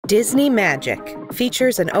Disney Magic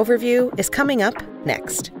features and overview is coming up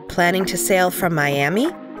next. Planning to sail from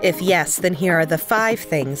Miami? If yes, then here are the 5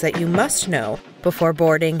 things that you must know before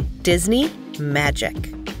boarding Disney Magic.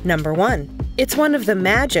 Number 1. It's one of the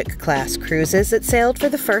Magic class cruises that sailed for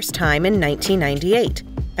the first time in 1998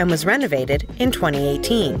 and was renovated in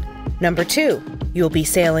 2018. Number 2. You'll be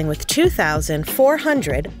sailing with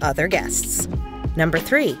 2,400 other guests. Number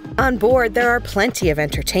 3. On board, there are plenty of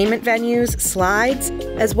entertainment venues, slides,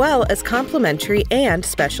 as well as complimentary and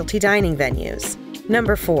specialty dining venues.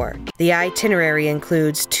 Number 4. The itinerary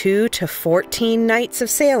includes 2 to 14 nights of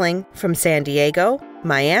sailing from San Diego,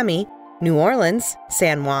 Miami, New Orleans,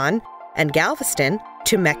 San Juan, and Galveston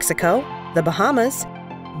to Mexico, the Bahamas,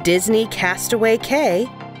 Disney Castaway Cay,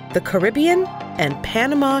 the Caribbean, and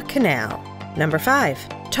Panama Canal. Number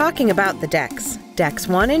 5. Talking about the decks. Decks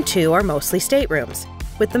 1 and 2 are mostly staterooms,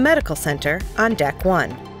 with the medical center on Deck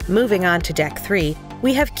 1. Moving on to Deck 3,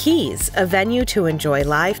 we have Keys, a venue to enjoy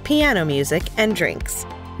live piano music and drinks.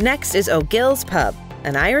 Next is O'Gill's Pub,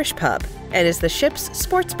 an Irish pub, and is the ship's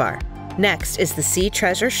sports bar. Next is the Sea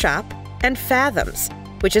Treasure Shop and Fathoms,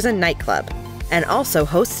 which is a nightclub, and also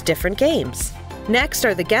hosts different games. Next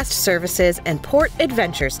are the guest services and port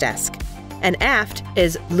adventures desk. And aft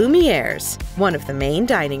is Lumiere's, one of the main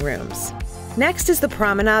dining rooms. Next is the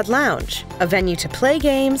Promenade Lounge, a venue to play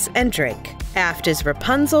games and drink. Aft is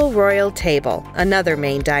Rapunzel Royal Table, another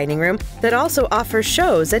main dining room that also offers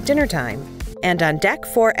shows at dinner time. And on Deck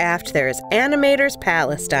 4 aft there is Animator's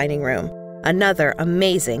Palace Dining Room, another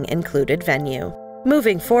amazing included venue.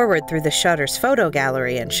 Moving forward through the Shutter's photo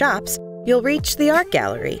gallery and shops, you'll reach the Art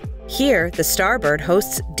Gallery. Here, the Starboard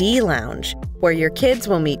hosts D Lounge, where your kids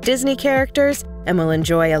will meet Disney characters and will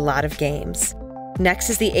enjoy a lot of games. Next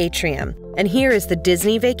is the Atrium, and here is the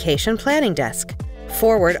Disney Vacation Planning Desk.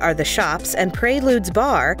 Forward are the shops and Preludes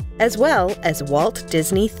Bar, as well as Walt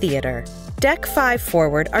Disney Theater. Deck 5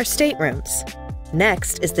 forward are staterooms.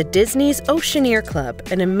 Next is the Disney's Oceaneer Club,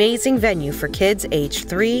 an amazing venue for kids aged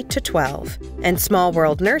 3 to 12. And Small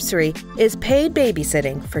World Nursery is paid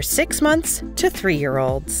babysitting for 6 months to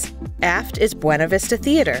 3-year-olds. Aft is Buena Vista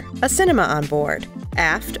Theater, a cinema on board.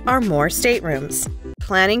 Aft are more staterooms.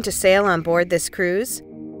 Planning to sail on board this cruise?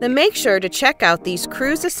 Then make sure to check out these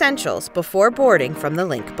cruise essentials before boarding from the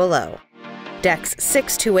link below. Decks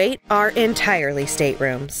 6 to 8 are entirely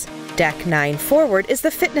staterooms. Deck 9 forward is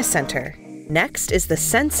the fitness center. Next is the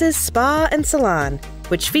Senses Spa and Salon,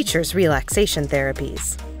 which features relaxation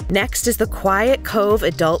therapies. Next is the Quiet Cove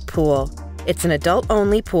Adult Pool. It's an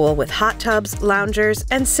adult-only pool with hot tubs, loungers,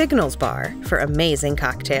 and Signals Bar for amazing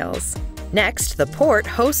cocktails. Next, the Port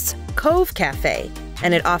hosts Cove Cafe,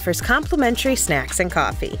 and it offers complimentary snacks and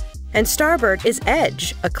coffee. And Starboard is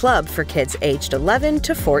Edge, a club for kids aged 11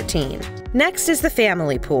 to 14. Next is the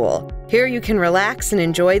Family Pool. Here you can relax and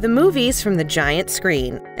enjoy the movies from the giant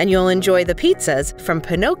screen, and you'll enjoy the pizzas from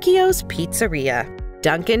Pinocchio's Pizzeria.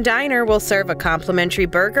 Dunkin' Diner will serve a complimentary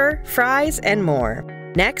burger, fries, and more.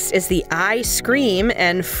 Next is the Ice Cream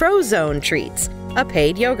and Frozone Treats, a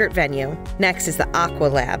paid yogurt venue. Next is the Aqua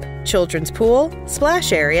Lab, children's pool,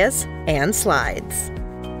 splash areas, and slides.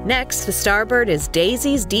 Next, the Starboard is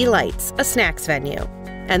Daisy's Delights, a snacks venue.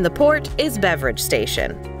 And the Port is Beverage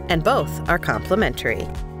Station, and both are complimentary.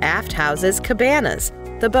 Aft houses Cabanas,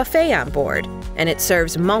 the buffet on board, and it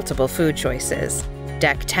serves multiple food choices.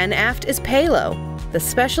 Deck 10 aft is Palo, the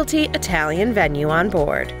specialty Italian venue on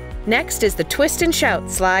board. Next is the Twist and Shout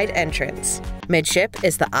slide entrance. Midship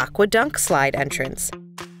is the Aqua Dunk slide entrance.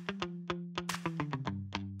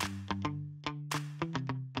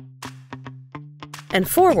 And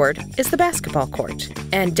forward is the basketball court.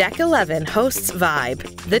 And Deck 11 hosts Vibe,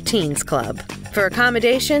 the Teens Club. For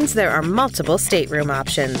accommodations, there are multiple stateroom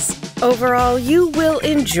options. Overall, you will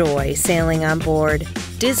enjoy sailing on board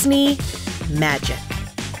Disney Magic.